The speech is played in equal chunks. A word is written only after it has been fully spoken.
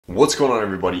What's going on,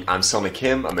 everybody? I'm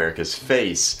Selna, America's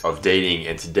face of dating,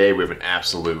 and today we have an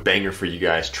absolute banger for you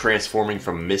guys, transforming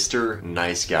from Mr.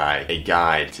 Nice Guy, a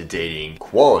guide to dating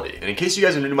quality. And in case you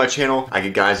guys are new to my channel, I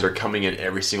get guys that are coming in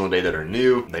every single day that are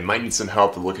new. They might need some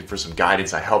help, they're looking for some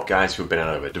guidance. I help guys who have been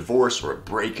out of a divorce or a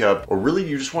breakup, or really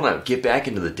you just want to get back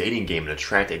into the dating game and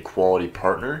attract a quality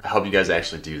partner. I help you guys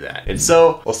actually do that. And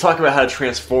so, let's talk about how to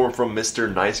transform from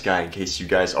Mr. Nice Guy in case you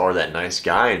guys are that nice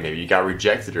guy and maybe you got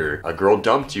rejected or a girl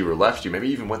dumped you or left you, maybe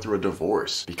even went through a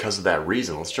divorce because of that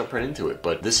reason. Let's jump right into it.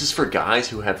 But this is for guys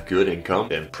who have good income,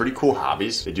 they have pretty cool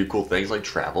hobbies, they do cool things like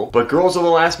travel, but girls are the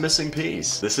last missing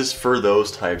piece. This is for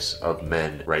those types of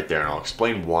men right there, and I'll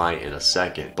explain why in a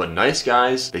second. But nice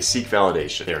guys, they seek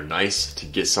validation. They're nice to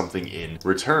get something in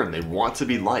return. They want to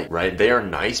be liked, right? They are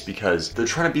nice because they're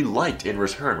trying to be liked in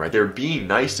return, right? They're being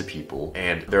nice to people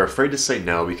and they're afraid to say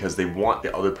no because they want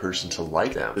the other person to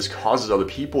like them. This causes other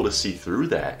people to see through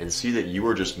that and see that you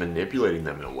are just manipulating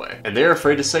them in a way. And they're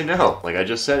afraid to say no, like I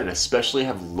just said, and especially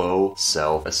have low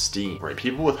self-esteem, right?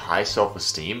 People with high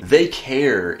self-esteem, they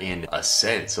care in a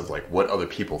sense of like what other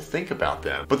people think about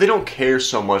them, but they don't care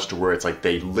so much to where it's like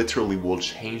they literally will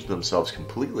change themselves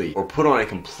completely or put on a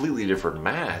completely different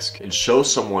mask and show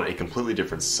someone a completely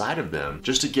different side of them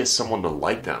just to get someone to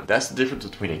like them. That's the difference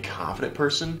between a confident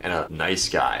person and a nice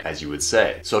guy, as you would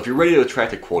say. So if you're ready to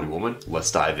attract a quality woman,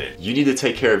 let's dive in. You need to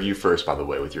take care of you first, by the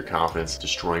way, with your confidence,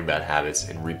 destroying bad habits,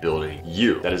 and rebuilding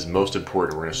you. That is most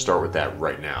important. We're going to start with that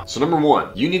right now. So number one,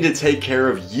 you need to take care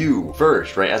of you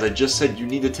first, right? As I just said, you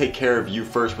need to take care of you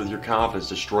first with your confidence,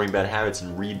 destroying bad habits,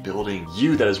 and rebuilding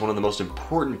you. That is one of the most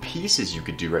important pieces you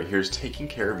could do right here, is taking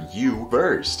care of you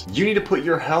first. You need to put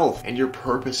your health and your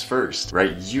purpose first,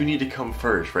 right? You need to come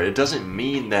first, right? It doesn't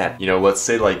mean that, you know, let's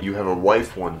say like you have a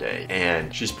wife one day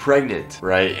and she's pregnant,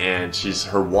 right? And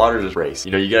her water just breaks.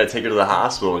 You know, you got to take her to the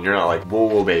hospital and you're not like,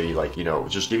 whoa, baby, like, you know,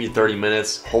 just give me 30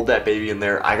 minutes, hold that baby in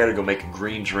there. I got to go make a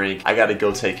green drink. I got to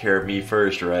go take care of me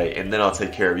first, right? And then I'll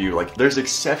take care of you. Like, there's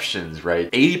exceptions, right?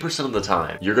 80% of the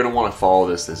time, you're going to want to follow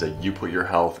this is that you put your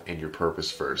health and your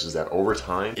purpose first. Is that over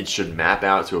time, it should map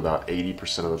out to about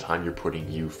 80% of the time you're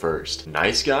putting you first.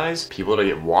 Nice guys, people that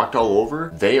get walked all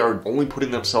over, they are only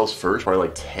putting themselves first probably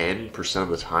like 10% of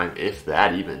the time, if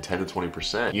that even, 10 to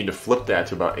 20%. You need to flip that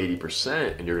to about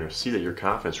 80% and you're going to see that your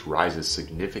confidence rises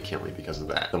significantly because of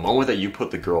that. The moment that you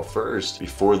put the girl first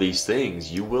before these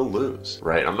things, you will lose,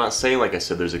 right? I'm not saying, like I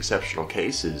said, there's exceptional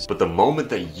cases, but the moment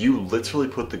that you literally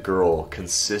put the girl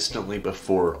consistently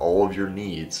before all of your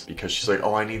needs, because she's like,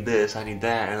 oh, I need this, I need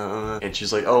that, and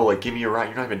she's like, oh, like, give me a ride.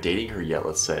 You're not even dating her yet,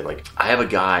 let's say. Like, I have a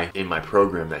guy in my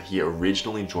program that he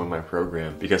originally joined my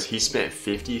program because he spent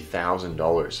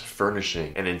 $50,000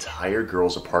 furnishing an entire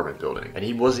girl's apartment building, and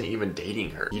he wasn't even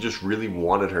dating her. He just really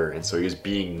wanted her, and so he was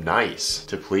being nice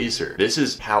to please her. This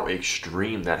is how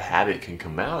extreme that habit can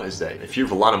come out, is that if you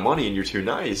have a lot of money and you're too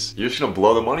nice, you're just gonna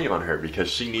blow the money on her because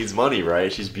she needs money,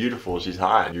 right? She's beautiful, she's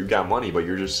hot, you got money, but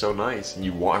you're just so nice and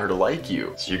you want her to like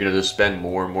you. So you're gonna just spend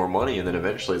more and more money, and then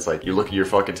eventually it's like you look at your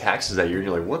fucking taxes that year and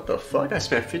you're like, what the fuck? I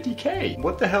spent 50K.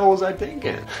 What the hell was I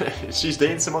thinking? She's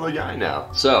dating some other guy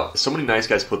now. So many nice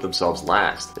guys put themselves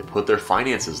last. They put their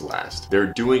finances last.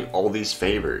 They're doing all these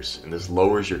favors, and this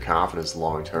lowers your confidence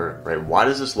long term, right? Why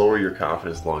does this lower your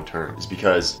confidence long term? It's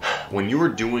because when you are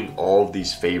doing all of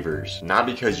these favors, not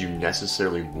because you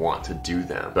necessarily want to do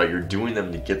them, but you're doing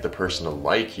them to get the person to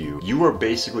like you, you are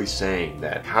basically saying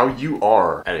that how you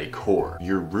are at a core,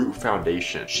 your root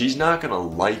foundation, she's not gonna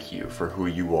like you for who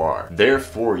you are.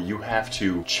 Therefore, you have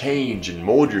to change and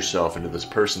mold yourself into this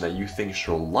person that you think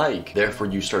she'll like. Therefore,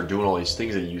 you start doing all these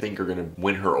things that you think are gonna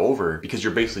win her over because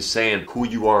you're basically saying who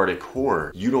you are at a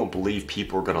core, you don't believe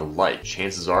people are gonna like.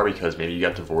 Chances are because maybe you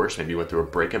got divorced, maybe you went through a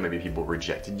breakup, maybe people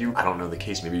rejected you. I don't know the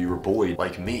case. Maybe you were bullied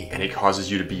like me and it causes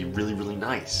you to be really, really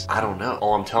nice. I don't know.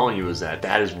 All I'm telling you is that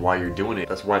that is why you're doing it.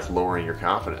 That's why it's lowering your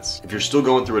confidence. If you're still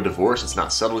going through a divorce, it's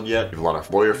not settled yet, you have a lot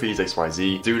of lawyer fees,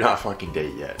 XYZ, do not fucking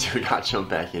date yet. Do not jump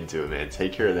back into it, man.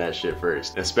 Take care of that shit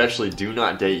first. And especially do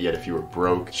not date yet if you are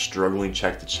broke, struggling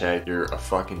check to check, you're a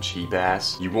fucking cheap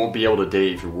ass. You won't be able to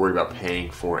date if you're worried about paying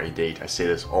for a date. I say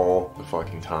this all the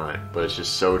fucking time, but it's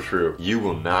just so true. You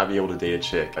will not be able to date a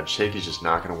chick. A chick is just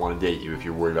not gonna want to date you if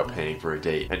you're worried about paying for a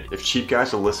date. And if cheap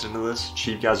guys are listening to this,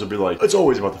 cheap guys will be like, it's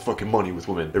always about the fucking money with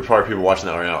women. There are probably people watching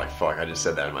that right now like, fuck, I just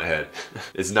said that in my head.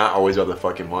 It's not always about the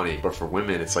fucking money, but for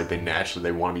women, it's like they naturally,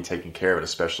 they want to be taken care of, and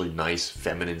especially nice,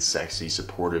 feminine, sexy,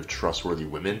 supportive, trustworthy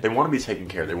women. They want to be taken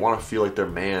care of. They want to feel like their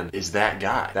man is that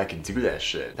guy that can do that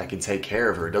shit, that can take care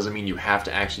of her. It doesn't mean you have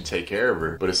to actually take care of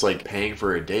her, but it's like paying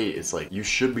for a date. It's like, you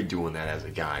should be doing that as a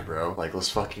guy, bro. Like, let's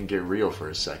fucking get real for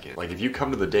a second. Like, if you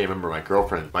come to the day, remember my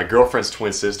girlfriend's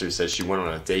twin sister sister said she went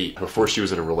on a date before she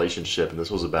was in a relationship, and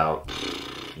this was about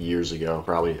years ago,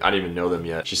 probably. I didn't even know them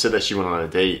yet. She said that she went on a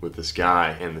date with this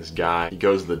guy, and this guy, he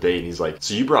goes to the date and he's like,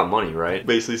 so you brought money, right?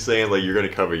 Basically saying like, you're gonna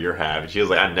cover your half. And she was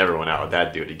like, I never went out with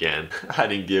that dude again. I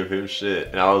didn't give him shit.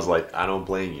 And I was like, I don't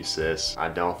blame you, sis. I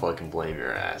don't fucking blame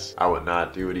your ass. I would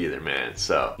not do it either, man.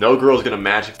 So no girl's gonna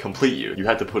magically complete you. You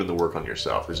have to put in the work on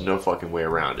yourself. There's no fucking way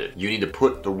around it. You need to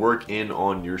put the work in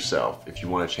on yourself if you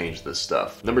want to change this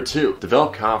stuff. Number 2,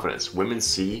 develop confidence. Women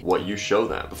see what you show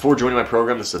them. Before joining my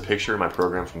program, this is a picture of my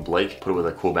program from Blake. Put it with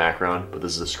a cool background, but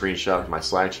this is a screenshot of my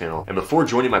Slack channel. And before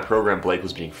joining my program, Blake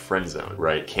was being friend zoned,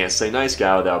 right? Can't say nice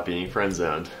guy without being friend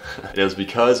zoned. It was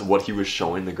because what he was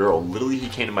showing the girl. Literally, he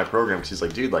came to my program because he's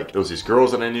like, dude, like, there was these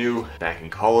girls that I knew back in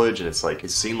college, and it's like,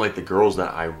 it seemed like the girls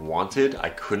that I wanted, I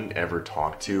couldn't ever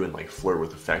talk to and like flirt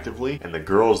with effectively. And the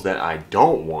girls that I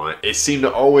don't want, it seemed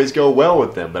to always go well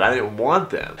with them, but I didn't want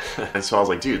them. And so I was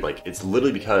like, dude, like, it's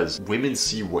literally because women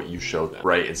see what you show them,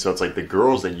 right? And so it's like the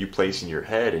girls that you place in your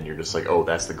head and you're just like, oh,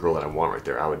 that's the girl that I want right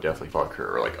there. I would definitely fuck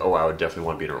her. Or like, oh, I would definitely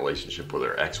want to be in a relationship with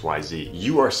her, XYZ.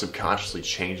 You are subconsciously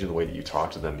changing the way that you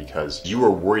talk to them because you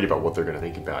are worried about what they're going to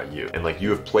think about you. And like, you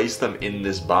have placed them in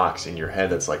this box in your head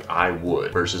that's like, I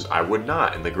would versus I would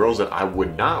not. And the girls that I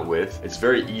would not with, it's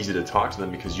very easy to talk to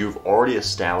them because you've already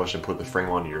established and put the frame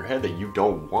onto your head that you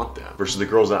don't want them. Versus the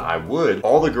girls that I would,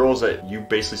 all the girls that you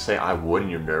basically say I would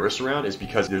and you're nervous around is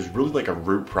because there's really like a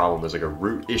root problem. There's like a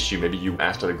root issue. Maybe you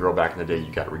asked out a girl back in the day,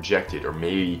 you got rejected, or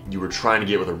maybe you were trying to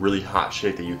get with a really hot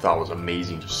chick that you thought was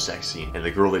amazing, just sexy, and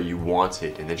the girl that you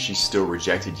wanted, and then she still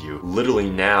rejected you. Literally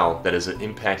now, that has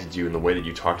impacted you in the way that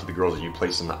you talk to the girls that you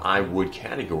place in the I would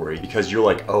category because you're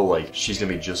like, oh, like, she's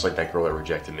gonna be just like that girl that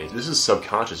rejected me. This is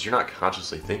subconscious. You're not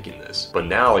consciously thinking this, but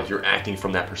now like you're acting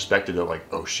from that perspective that like,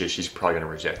 oh shit, she's probably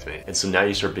gonna reject me. And so now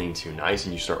you start being too nice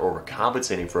and you start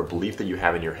overcompensating for a belief that you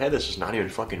have in your head that's just not even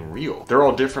fucking real. They're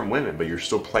all different women, but you're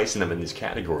still placing them in these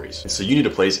categories. And so you need to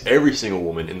place every single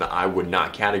woman in the I would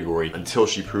not category until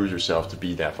she proves herself to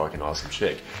be that fucking awesome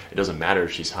chick. It doesn't matter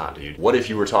if she's hot, dude. What if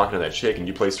you were talking to that chick and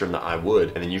you placed her in the I would,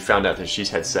 and then you found out that she's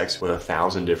had sex with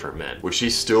 1,000 different men? Would she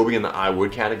still be in the I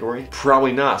would category?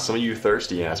 Probably not. Some of you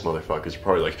thirsty ass motherfuckers are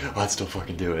probably like, oh, I'd still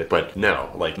fucking do it. But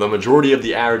no, like the majority of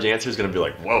the average answer is gonna be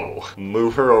like, whoa,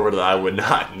 move her over to the I would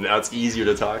not. Now it's easier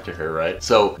to talk to her, right?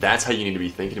 So that's how you need to be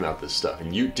thinking about this stuff.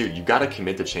 And you, dude, you gotta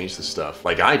commit to change this stuff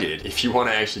like I did if you want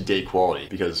to actually date quality,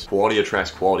 because quality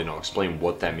attracts quality, and I'll explain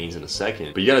what that means in a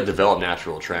second. But you gotta develop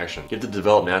natural attraction. You have to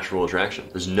develop natural attraction.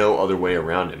 There's no other way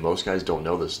around it. Most guys don't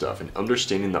know this stuff, and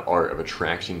understanding the art of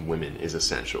attracting women is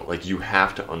essential. Like, you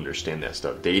have to understand that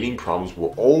stuff. Dating problems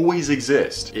will always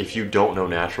exist if you don't know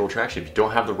natural attraction, if you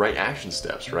don't have the right action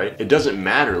steps, right? It doesn't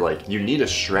matter, like, you need a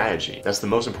strategy. That's the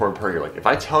most important part. You're like, if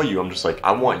I tell you, I'm just like,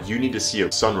 you need to see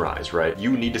a sunrise, right?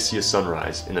 You need to see a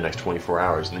sunrise in the next 24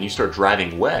 hours, and then you start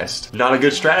driving west, not a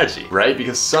good strategy, right?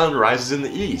 Because sun rises in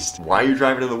the east. Why are you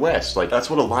driving in the west? Like, that's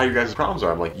what a lot of your guys' problems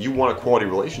are. I'm like, you want a quality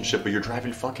relationship, but you're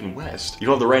driving fucking west. You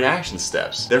don't have the right action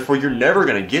steps. Therefore, you're never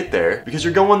gonna get there because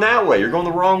you're going that way. You're going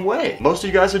the wrong way. Most of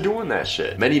you guys are doing that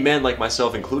shit. Many men, like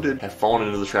myself included, have fallen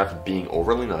into the trap of being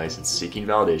overly nice and seeking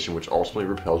validation, which ultimately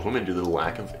repels women due to the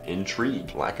lack of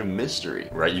intrigue, lack of mystery,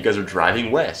 right? You guys are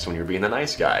driving west when you're being the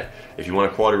nice guy. If you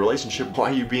want a quality relationship,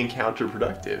 why are you being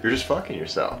counterproductive? You're just fucking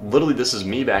yourself. Literally, this is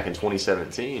me back in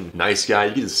 2017. Nice guy.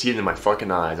 You can see it in my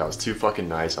fucking eyes. I was too fucking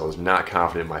nice. I was not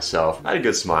confident in myself. I had a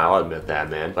good smile, I'll admit that,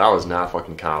 man. But I was not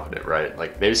fucking confident, right?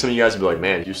 Like, maybe some of you guys would be like,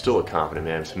 man, you still look confident,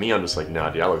 man. To me, I'm just like, nah,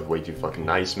 dude, I look way too fucking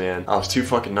nice, man. I was too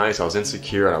fucking nice. I was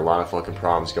insecure. I had a lot of fucking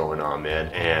problems going on, man.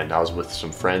 And I was with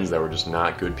some friends that were just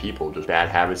not good people, just bad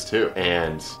habits too.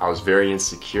 And I was very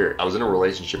insecure. I was in a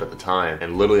relationship at the time,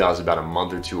 and literally I was about a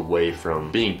month or two away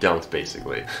from being dumped,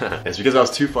 basically. It's because I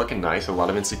was too fucking nice, a lot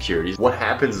of insecurities. What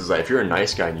happens is that if you're a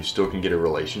nice guy and you still can get a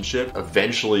relationship,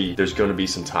 eventually there's going to be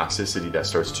some toxicity that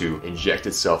starts to inject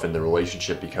itself in the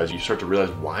relationship because you start to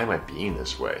realize, why am I being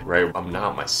this way, right? I'm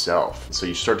not myself. And so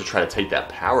you start to try to take that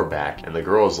power back, and the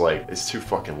girl is like, it's too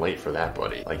fucking late for that,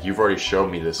 buddy. Like, you've already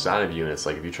showed me this side of you, and it's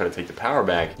like, if you try to take the power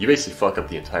back, you basically fuck up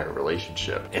the entire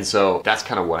relationship. And so that's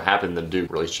kind of what happened. Then,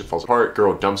 dude, relationship falls apart,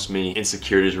 girl dumps me,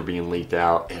 insecurities were being leaked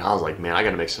out, and I was like, man, I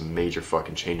gotta make some major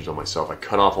fucking changes on myself. I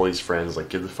cut off all these friends, like,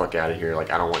 get the fuck out of here.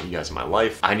 Like, I don't want you guys in my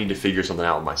life. I need need to figure something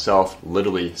out with myself.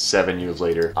 Literally 7 years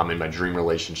later, I'm in my dream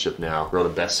relationship now. Wrote a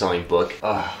best-selling book.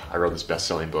 I wrote this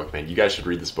best-selling book, man. You guys should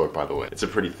read this book, by the way. It's a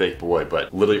pretty thick boy,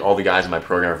 but literally all the guys in my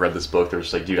program have read this book. They're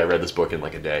just like, dude, I read this book in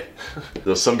like a day. There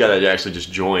was some guy that actually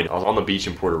just joined. I was on the beach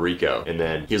in Puerto Rico, and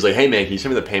then he was like, hey man, can you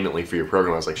send me the payment link for your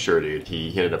program? I was like, sure, dude. He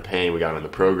ended up paying. We got him in the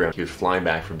program. He was flying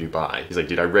back from Dubai. He's like,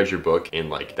 dude, I read your book in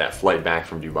like that flight back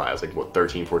from Dubai. I was like, what,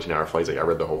 13, 14-hour flight? He's like, I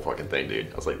read the whole fucking thing,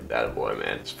 dude. I was like, that boy,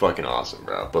 man. It's fucking awesome,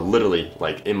 bro. But literally,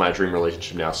 like in my dream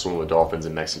relationship now, swimming with dolphins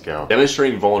in Mexico,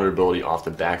 demonstrating vulnerability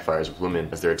often backfires with women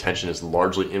as their attention is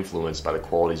largely influenced by the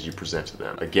qualities you present to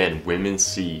them. Again, women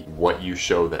see what you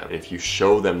show them. And if you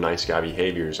show them nice guy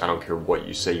behaviors, I don't care what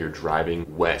you say, you're driving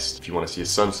west. If you want to see a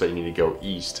sunset, you need to go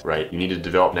east, right? You need to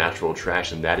develop natural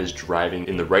attraction. That is driving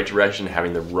in the right direction,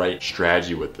 having the right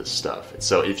strategy with this stuff. And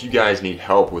so if you guys need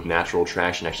help with natural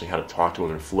attraction, actually how to talk to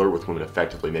women, flirt with women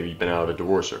effectively, maybe you've been out of a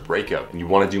divorce or a breakup, and you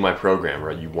want to do my program,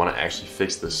 right? You want to actually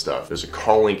fix this stuff. There's a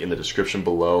call link in the description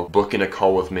below. Book in a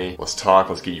call with me. Let's talk.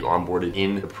 Let's get you onboarded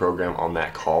in the program on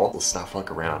that call. Let's not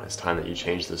fuck around. It's time that you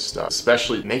change this stuff.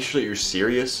 Especially make sure that you're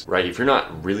serious, right? If you're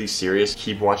not really serious,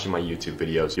 keep watching my YouTube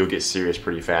videos. You'll get serious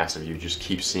pretty fast if you just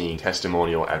keep seeing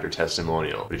testimonial after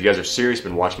testimonial. But if you guys are serious,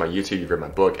 been watching my YouTube, you've read my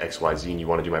book, XYZ, and you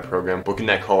want to do my program, book in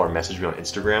that call or message me on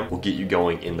Instagram. We'll get you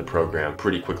going in the program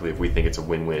pretty quickly if we think it's a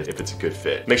win-win, if it's a good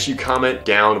fit. Make sure you comment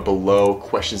down below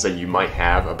questions that you might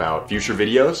have about future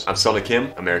videos. I'm Selna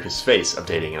Kim, America's face of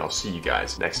dating, and I'll see you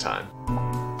guys next time.